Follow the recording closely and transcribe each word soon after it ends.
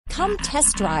Come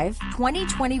test drive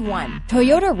 2021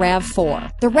 Toyota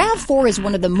RAV4. The RAV4 is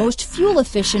one of the most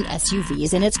fuel-efficient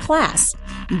SUVs in its class.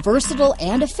 Versatile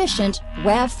and efficient,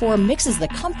 RAV4 mixes the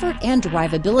comfort and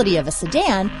drivability of a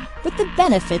sedan with the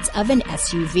benefits of an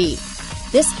SUV.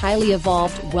 This highly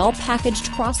evolved, well-packaged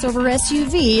crossover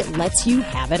SUV lets you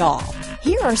have it all.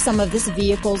 Here are some of this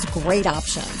vehicle's great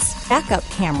options: backup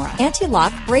camera,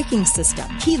 anti-lock braking system,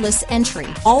 keyless entry,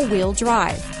 all-wheel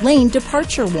drive, lane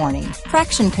departure warning,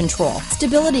 traction control,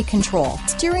 stability control,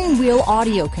 steering wheel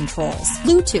audio controls,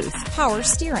 Bluetooth, power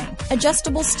steering,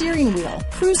 adjustable steering wheel,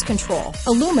 cruise control,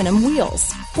 aluminum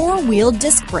wheels, four-wheel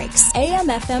disc brakes,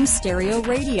 AM/FM stereo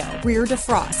radio, rear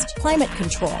defrost, climate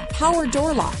control, power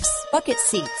door locks, bucket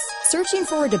seats. Searching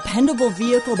for a dependable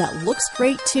vehicle that looks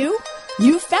great too?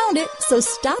 You found it, so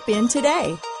stop in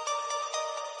today.